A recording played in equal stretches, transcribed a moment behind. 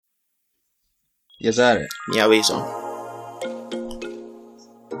Yes, Ari. Miawezo.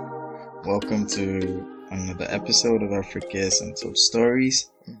 Welcome to another episode of Africa's Untold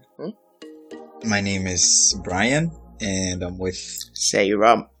Stories. My name is Brian, and I'm with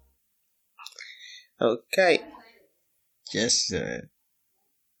Seiram. Okay. yes,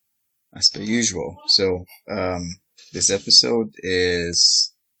 as per usual. So, this episode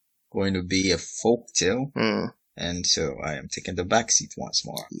is going to be a folk tale, and so I am taking the back seat once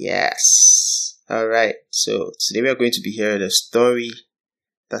more. Yes. All right. So today we are going to be hearing a story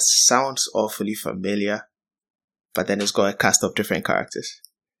that sounds awfully familiar, but then it's got a cast of different characters.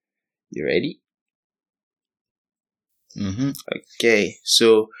 You ready? Mm-hmm. Okay.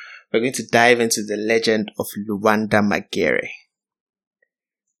 So we're going to dive into the legend of Luanda Magere,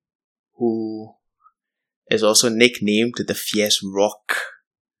 who is also nicknamed the Fierce Rock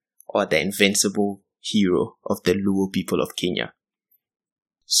or the Invincible Hero of the Luo people of Kenya.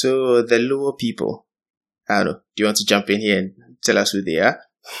 So the Luo people, I don't know, do you want to jump in here and tell us who they are?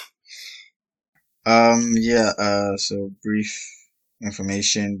 So brief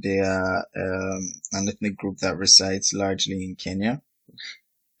information. They are an ethnic group that resides largely in Kenya,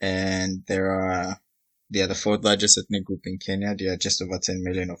 and they are the fourth largest ethnic group in Kenya. There are just over 10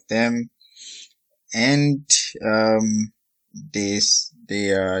 million of them, and they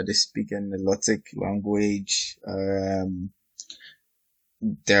speak an Nilotic language.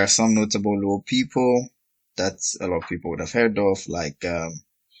 There are some notable Luo people that a lot of people would have heard of, like Raila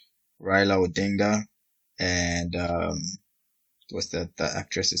Odinga and what's the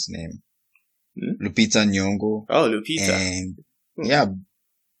actress's name? Lupita Nyong'o. Oh, Lupita. And yeah,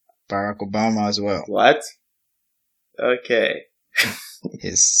 Barack Obama as well. What? Okay.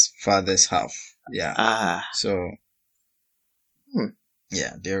 His father's half. Yeah. So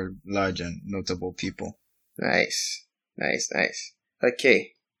yeah, they're large and notable people. Nice.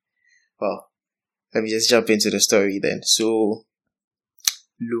 Okay. Well, let me just jump into the story then. So,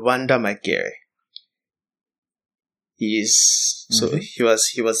 Luanda Magere. He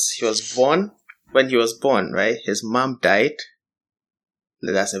was born. When he was born, right? His mom died.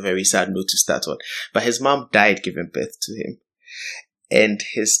 That's a very sad note to start on. But his mom died giving birth to him. And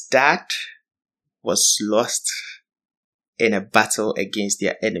his dad was lost in a battle against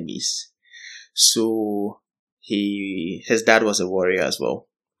their enemies. So, his dad was a warrior as well,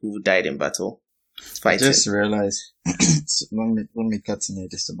 who died in battle. Fighting. I just realized, let me cut in here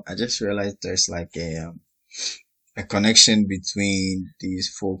just a moment. I just realized there's like a connection between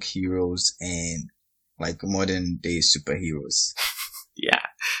these folk heroes and like modern day superheroes. Yeah.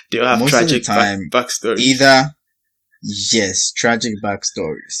 They all have most tragic of the time, backstories. Tragic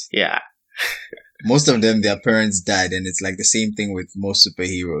backstories. Yeah. Most of them, their parents died, and it's like the same thing with most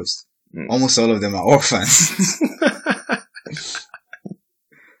superheroes. Almost all of them are orphans.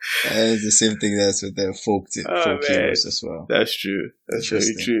 It's the same thing that's with the folk heroes as well. That's true. That's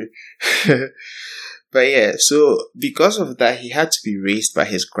very true. But yeah, so because of that, he had to be raised by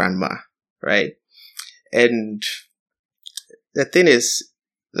his grandma, right? And the thing is,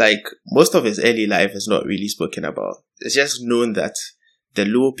 like, most of his early life is not really spoken about. It's just known that the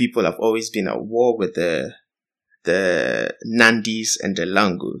Luo people have always been at war with the Nandis and the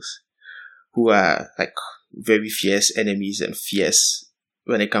Langos, who are like very fierce enemies and fierce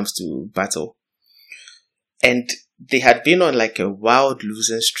when it comes to battle. And they had been on like a wild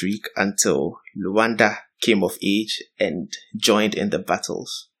losing streak until Luanda came of age and joined in the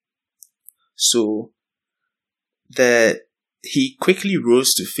battles. So he quickly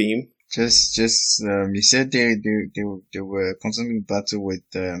rose to fame. You said they were constantly in battle with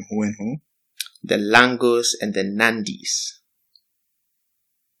who and who? The Langos and the Nandis.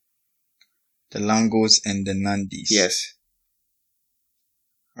 The Langos and the Nandis. Yes.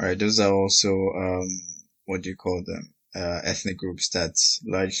 Alright, those are also what do you call them? Ethnic groups that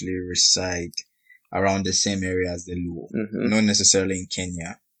largely reside around the same area as the Luo. Mm-hmm. Not necessarily in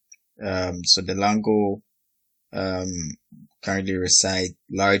Kenya. So the Lango currently reside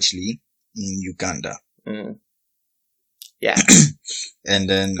largely in Uganda. Mm. Yeah. And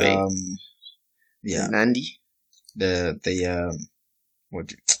then the Nandi? The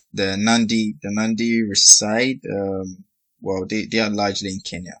Nandi reside they are largely in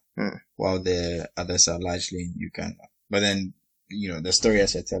Kenya, while the others are largely in Uganda. But then, the story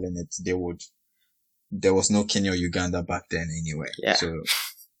as you're telling it, there was no Kenya or Uganda back then anyway. Yeah. So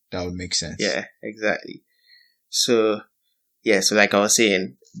that would make sense. Yeah, exactly. So like I was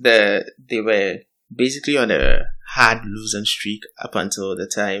saying, they were basically on a hard losing streak up until the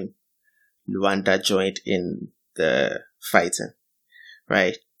time Luanda joined in the fighting,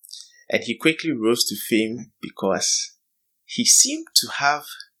 right? And he quickly rose to fame because he seemed to have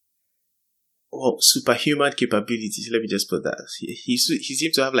superhuman capabilities. Let me just put that. He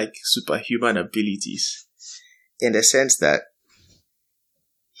seemed to have like superhuman abilities in the sense that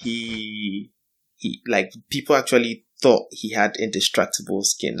he like people actually thought he had indestructible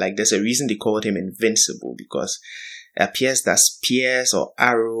skin. Like there's a reason they called him invincible, because it appears that spears or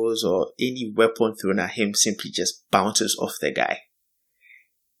arrows or any weapon thrown at him simply just bounces off the guy.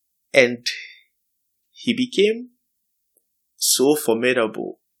 And he became so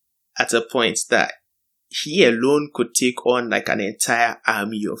formidable at a point that he alone could take on like an entire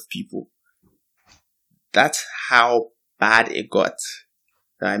army of people. That's how bad it got.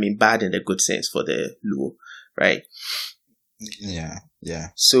 I mean, bad in the good sense for the Luo, right? Yeah.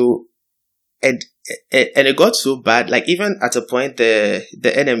 So, and it got so bad, like even at a point,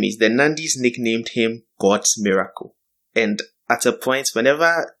 the enemies, the Nandis nicknamed him God's Miracle. And at a point,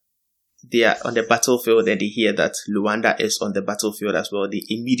 whenever they are on the battlefield and they hear that Luanda is on the battlefield as well, they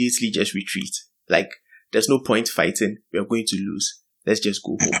immediately just retreat. Like, there's no point fighting. We are going to lose. Let's just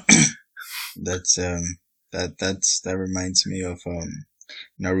go home. That reminds me of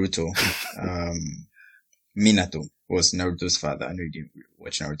Naruto. Minato was Naruto's father. I know you didn't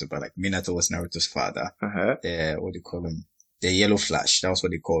watch Naruto, but like Minato was Naruto's father. What do you call him? The Yellow Flash. That was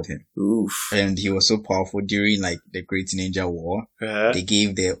what they called him. Oof. And he was so powerful during like the Great Ninja War. They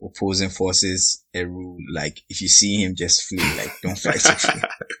gave the opposing forces a rule, like if you see him, just flee. Like don't fight him.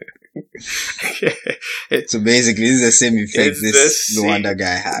 So basically, this is the same effect this Luanda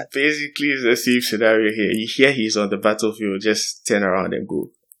guy had. Basically, it's the same scenario here. You hear he's on the battlefield, just turn around and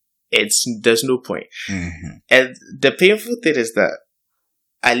go. There's no point. Mm-hmm. And the painful thing is that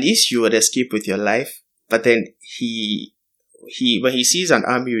at least you would escape with your life, but then when he sees an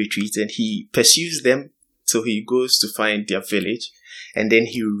army retreating, he pursues them till he goes to find their village, and then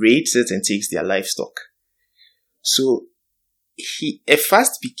he raids it and takes their livestock. So it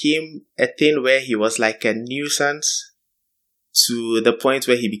first became a thing where he was like a nuisance to the point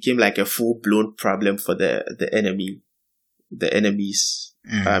where he became like a full-blown problem for the enemy's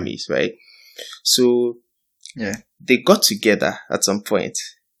armies, right? So yeah, they got together at some point,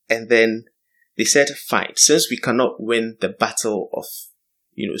 and then they said, fine, since we cannot win the battle of,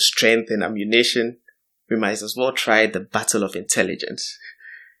 strength and ammunition, we might as well try the battle of intelligence.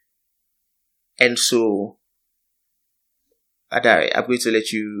 And so, Adare, I'm going to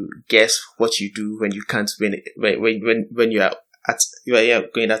let you guess what you do when you can't win it, when you are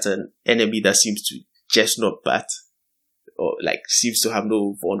going at an enemy that seems to just not bat, or like seems to have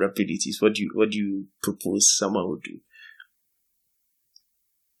no vulnerabilities. What do you propose someone would do?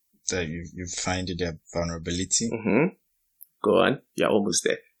 That you find their vulnerability. Mm-hmm. Go on, you're almost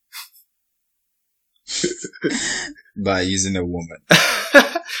there. By using a woman.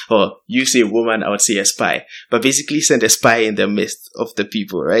 Or you say woman, I would say a spy. But basically send a spy in the midst of the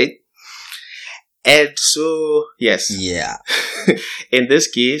people, right? And so, yes. Yeah. In this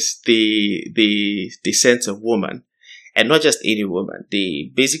case, they sent a woman. And not just any woman.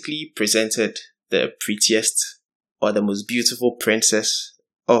 They basically presented the prettiest or the most beautiful princess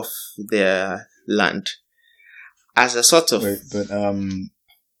of their land as a sort of... Wait, but,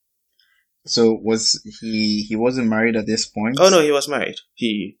 so was he wasn't married at this point? Oh no, he was married.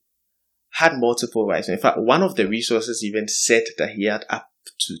 He had multiple wives. In fact, one of the resources even said that he had up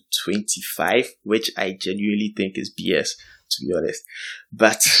to 25, which I genuinely think is BS, to be honest.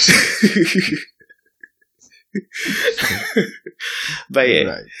 But, but yeah,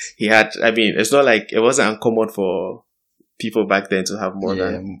 right. He had, it's not like, it wasn't uncommon for people back then to have more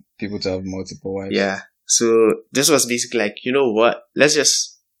than... people to have multiple wives. Yeah. So this was basically like, you know what? Let's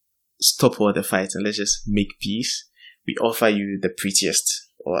just stop all the fights and let's just make peace. We offer you the prettiest,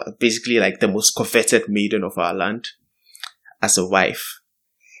 or basically like the most coveted maiden of our land as a wife.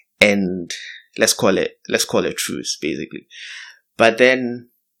 And let's call it truce, basically. But then,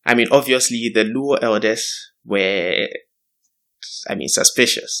 obviously the Luo elders were,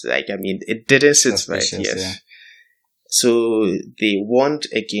 suspicious. It didn't sit right. Yes. Yeah. So they warned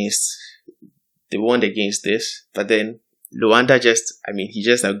against this, but then Luanda he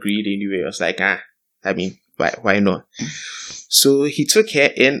just agreed anyway. I was like, why not? So he took her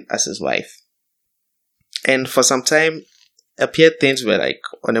in as his wife. And for some time, appeared things were like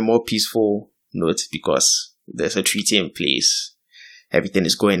on a more peaceful note because there's a treaty in place. Everything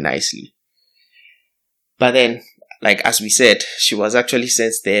is going nicely. But then, like as we said, she was actually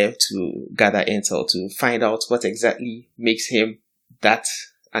sent there to gather intel, to find out what exactly makes him that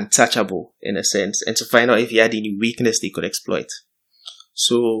untouchable in a sense, and to find out if he had any weakness they could exploit.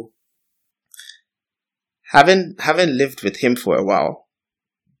 So, having lived with him for a while,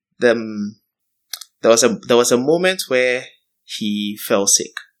 there was a moment where he fell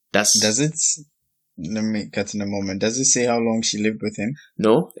sick, Does it? Let me cut in a moment. Does it say how long she lived with him?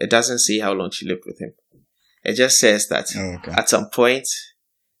 No, it doesn't say how long she lived with him. It just says that at some point,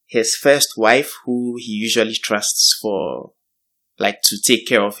 his first wife, who he usually trusts for, like, to take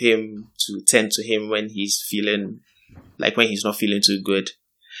care of him, to tend to him when he's not feeling too good,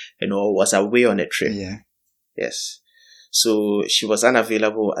 was away on a trip. Yeah. Yes. So she was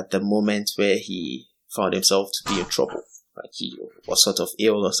unavailable at the moment where he found himself to be in trouble. Like he was sort of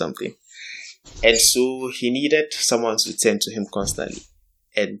ill or something. And so he needed someone to tend to him constantly.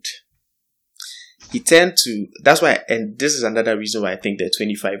 And he turned to, that's why, and this is another reason why I think the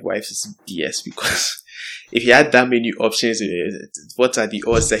 25 wives is BS, because if he had that many options, what are the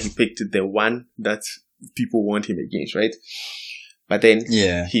odds that he picked the one that people want him against, right? But then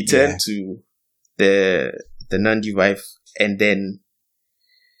he turned to the Nandi wife and then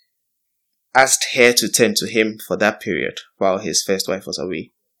asked her to tend to him for that period while his first wife was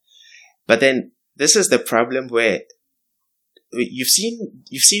away. But then this is the problem where you've seen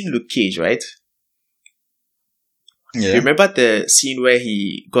Luke Cage, right? Yeah. Remember the scene where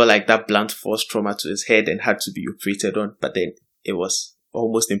he got like that blunt force trauma to his head and had to be operated on, but then it was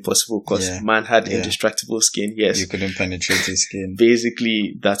almost impossible because man had indestructible skin. Yes. You couldn't penetrate his skin.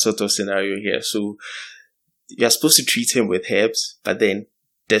 Basically, that sort of scenario here. So you're supposed to treat him with herbs, but then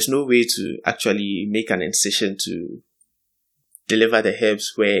there's no way to actually make an incision to deliver the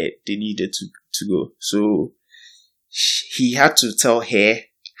herbs where they needed to go. So he had to tell her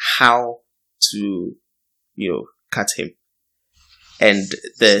how to, cut him. And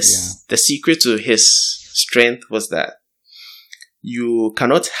the secret to his strength was that you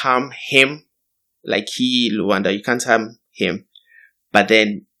cannot harm him like Luanda. You can't harm him. But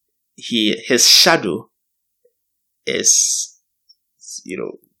then his shadow is,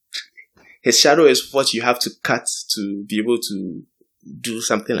 his shadow is what you have to cut to be able to do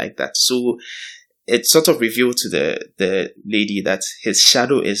something like that. So it sort of revealed to the lady that his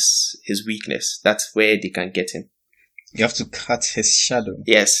shadow is his weakness. That's where they can get him. You have to cut his shadow.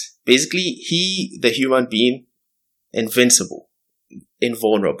 Yes. Basically, the human being, invincible,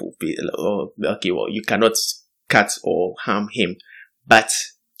 invulnerable. You cannot cut or harm him. But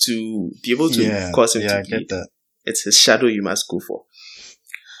to be able to cause him to bleed, it's his shadow you must go for.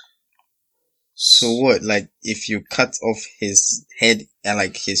 So what? Like, if you cut off his head and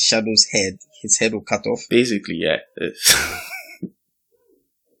like his shadow's head, his head will cut off? Basically, yeah.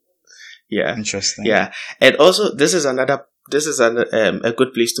 Yeah. Interesting. Yeah. And also, this is a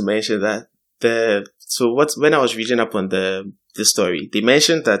good place to mention that when I was reading up on the story, they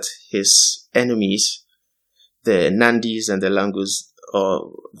mentioned that his enemies, the Nandis and the Langus,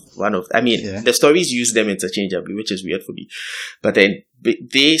 the stories use them interchangeably, which is weird for me. But then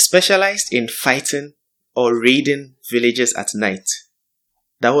they specialized in fighting or raiding villages at night.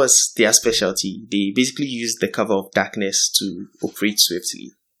 That was their specialty. They basically used the cover of darkness to operate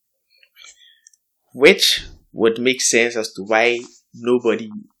swiftly. Which would make sense as to why nobody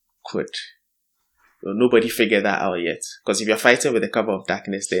figured that out yet. Because if you're fighting with the cover of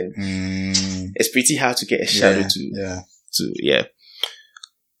darkness, then it's pretty hard to get a shadow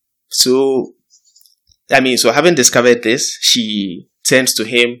So having discovered this, she turns to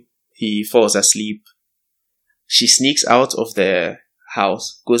him, he falls asleep. She sneaks out of the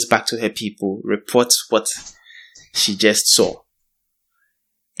house, goes back to her people, reports what she just saw.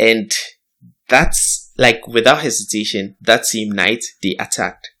 And that's like without hesitation, that same night they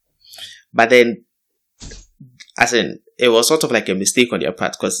attacked. But then, it was sort of like a mistake on their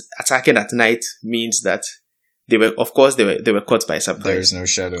part because attacking at night means that they were caught by surprise. There is no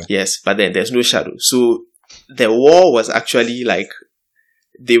shadow. Yes, but then there's no shadow. So the war was actually like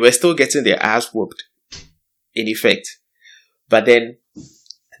they were still getting their ass whooped in effect. But then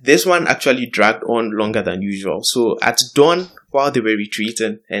this one actually dragged on longer than usual. So at dawn, while they were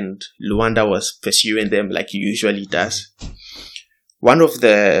retreating and Luanda was pursuing them like he usually does, one of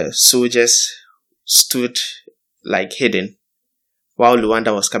the soldiers stood like hidden while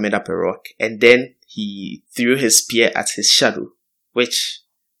Luanda was coming up a rock, and then he threw his spear at his shadow, which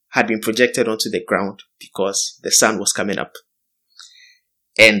had been projected onto the ground because the sun was coming up.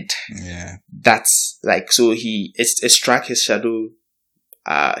 And that's like, so it struck his shadow.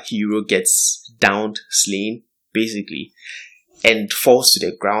 Hero gets downed, slain, basically, and falls to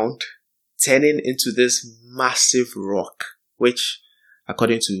the ground, turning into this massive rock, which,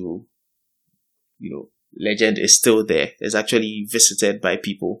 according to, legend, is still there. It's actually visited by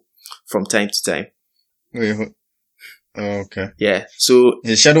people from time to time. Wait, okay. Yeah, so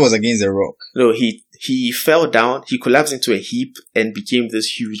his shadow was against the rock. No, he fell down, he collapsed into a heap and became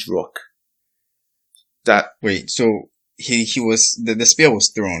this huge rock. So he was the spear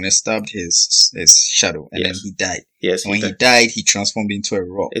was thrown. It stabbed his shadow, and then Yes. he died. Yes, And when he died, he transformed into a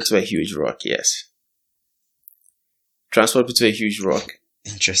rock. into a huge rock. Yes, transformed into a huge rock.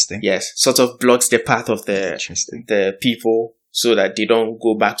 Interesting. Yes, sort of blocks the path of Interesting. the people so that they don't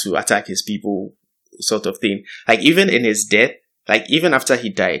go back to attack his people, sort of thing. Like even in his death, like even after he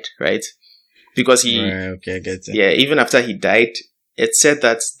died, right? Because he, Right, okay, I get it. yeah, even after he died, it said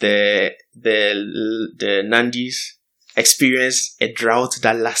that the Nandis experienced a drought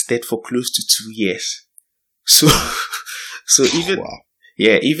that lasted for close to 2 years. So, so even, Wow.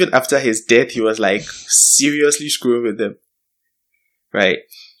 yeah, even after his death, he was like seriously screwing with them. Right.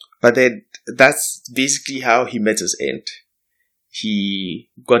 But then that's basically how he met his end. He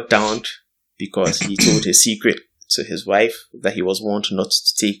got downed because he told his secret to his wife that he was warned not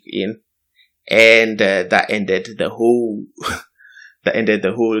to take in. And that ended the whole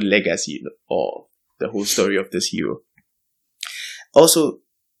legacy or the whole story of this hero. Also,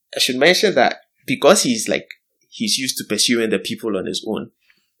 I should mention that because he's used to pursuing the people on his own,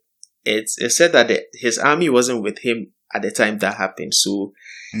 it's said that his army wasn't with him at the time that happened. So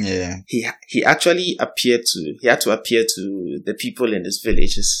Yeah. he actually had to appear to the people in his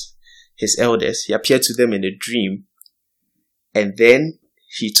village, his elders. He appeared to them in a dream, and then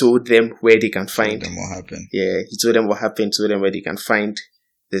he told them where they can find. Told them what happened. Yeah, he told them what happened. Told them where they can find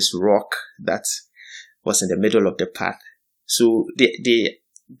this rock that was in the middle of the path. So they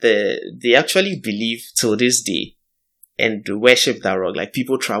actually believe till this day and worship that rock. Like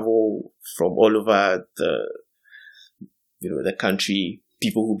people travel from all over the country.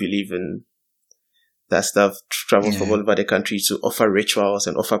 People who believe in that stuff travel from all over the country to offer rituals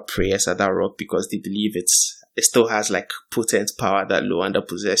and offer prayers at that rock because they believe it still has like potent power that Luanda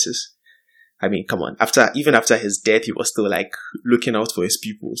possesses. I mean, come on. Even after his death, he was still like looking out for his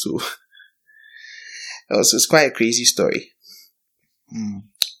people. So it's quite a crazy story.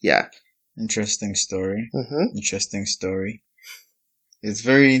 Yeah. Interesting story. Mm-hmm. Interesting story. It's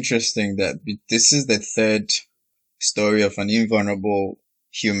very interesting that this is the third story of an invulnerable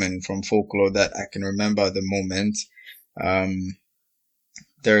human from folklore that I can remember at the moment.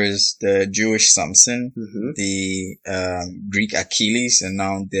 There is the Jewish Samson, the Greek Achilles, and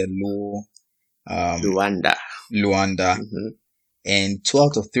now the Luanda. Mm-hmm. And 2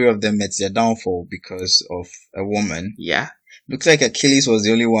 out of 3 of them met their downfall because of a woman. Yeah. Looks like Achilles was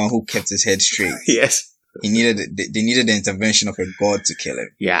the only one who kept his head straight. Yes. They needed the intervention of a god to kill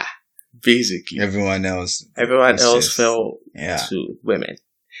him. Yeah. Basically. Everyone else fell to women.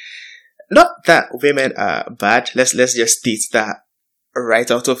 Not that women are bad. Let's just state that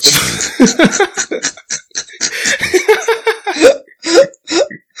right out of the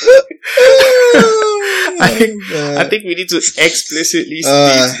I think we need to explicitly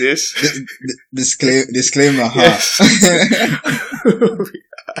state this. Disclaimer. Yes.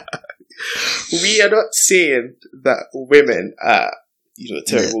 We are not saying that women are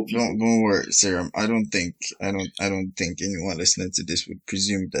terrible people. Don't worry, Serum. I don't think anyone listening to this would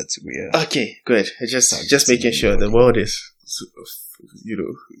presume that we are. Okay, good. Just making sure the world is,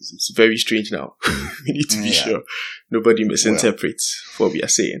 it's very strange now. We need to be sure nobody misinterprets what we are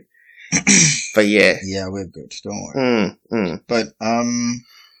saying. But yeah. Yeah, we're good. Don't worry. But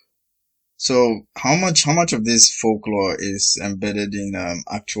so how much of this folklore is embedded in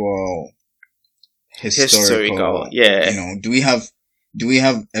actual historical? Yeah. Do we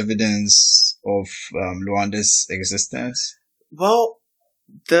have evidence of Luanda's existence? Well,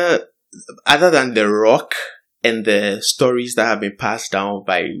 other than the rock and the stories that have been passed down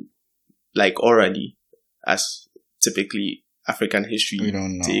by orally, as typically African history we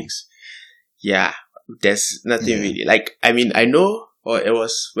don't know. takes. Yeah, there's nothing really. I know, or it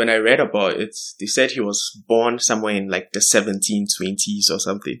was when I read about it, they said he was born somewhere in the 1720s or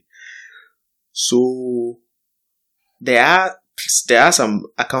something. So there are some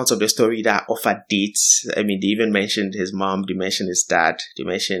accounts of the story that offer dates. I mean, they even mentioned his mom, they mentioned his dad, they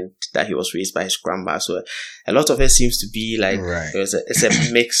mentioned that he was raised by his grandma. So a lot of it seems to be it's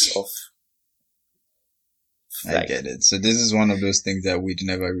a mix of. I get it. So this is one of those things that we'd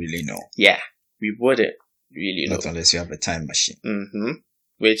never really know. Yeah, we wouldn't really know. Not unless you have a time machine. Mm-hmm.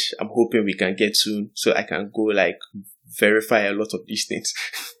 Which I'm hoping we can get soon, so I can go verify a lot of these things.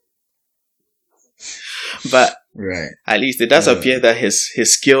 But at least it does appear that his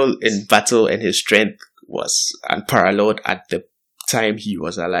skill in battle and his strength was unparalleled at the time he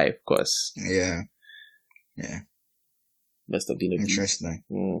was alive. Cause must have been interesting.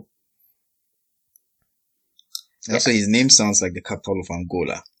 Also, his name sounds like the capital of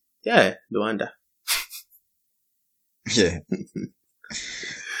Angola. Yeah, Luanda. Yeah.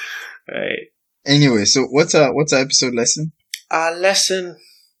 Right. Anyway, so what's our episode lesson? Our lesson.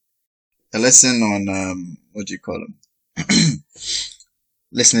 A lesson on what do you call them?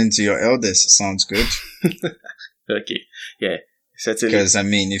 Listening to your elders sounds good. Okay. Yeah. Certainly. Because I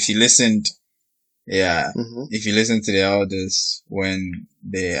mean, if you listened, Mm-hmm. if you listen to the elders when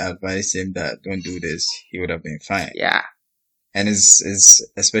they advised him that don't do this, he would have been fine. Yeah. And it's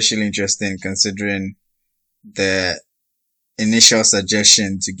especially interesting considering the initial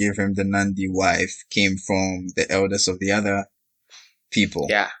suggestion to give him the Nandi wife came from the elders of the other people.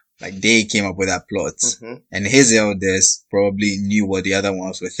 Yeah. Like they came up with that plot. Mm-hmm. And his elders probably knew what the other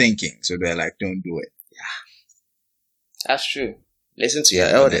ones were thinking. So they're like, don't do it. That's true. Listen to your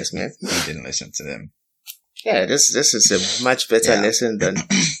elders, man. He didn't listen to them. Yeah, this is a much better Yeah. lesson than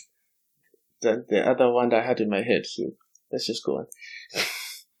the other one that I had in my head. So let's just go on.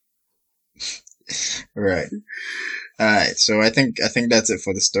 Right. Alright. So I think that's it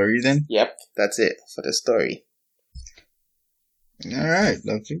for the story then. Yep, that's it for the story. Alright.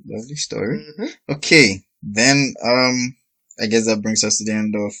 Lovely story. Mm-hmm. Okay. Then, I guess that brings us to the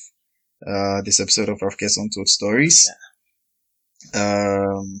end of, this episode of Africa's Untold Stories.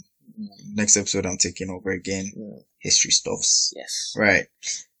 Next episode I'm taking over again. History stuffs. Yes. Right.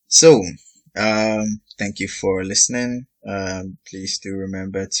 So, thank you for listening. Please do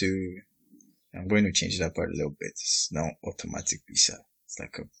remember to, I'm going to change that part a little bit. It's not automatic visa. It's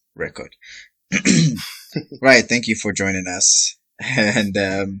like a record. Right. Thank you for joining us.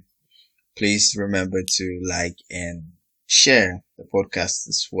 And, please remember to like and share the podcast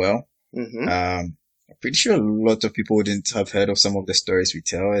as well. Mm-hmm. I'm pretty sure a lot of people wouldn't have heard of some of the stories we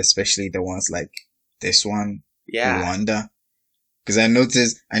tell, especially the ones like this one, Yeah. Rwanda. Because I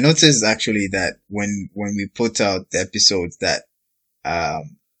noticed actually that when we put out the episodes that,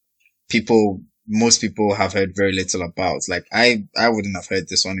 most people have heard very little about. Like I wouldn't have heard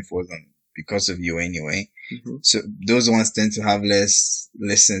this one if it wasn't because of you anyway. Mm-hmm. So those ones tend to have less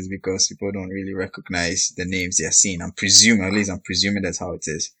listens because people don't really recognize the names they're seeing. I'm presuming that's how it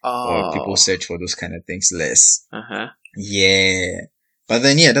is. Oh. Or people search for those kind of things less. Uh-huh. Yeah. But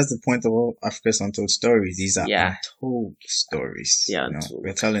then, yeah, that's the point of all Africa's Untold Stories. These are Yeah. untold stories. Yeah, you know, untold.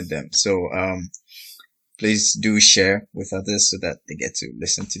 we're telling them. So, please do share with others so that they get to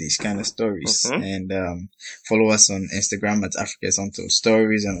listen to these kind of stories. Mhm. And, follow us on Instagram at Africa's Untold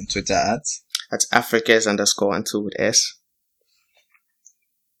Stories and on Twitter at That's Africa's_Untold with S.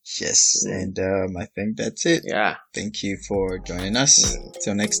 Yes. And, I think that's it. Yeah. Thank you for joining us. Mm.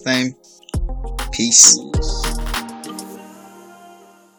 Till next time. Peace. Peace.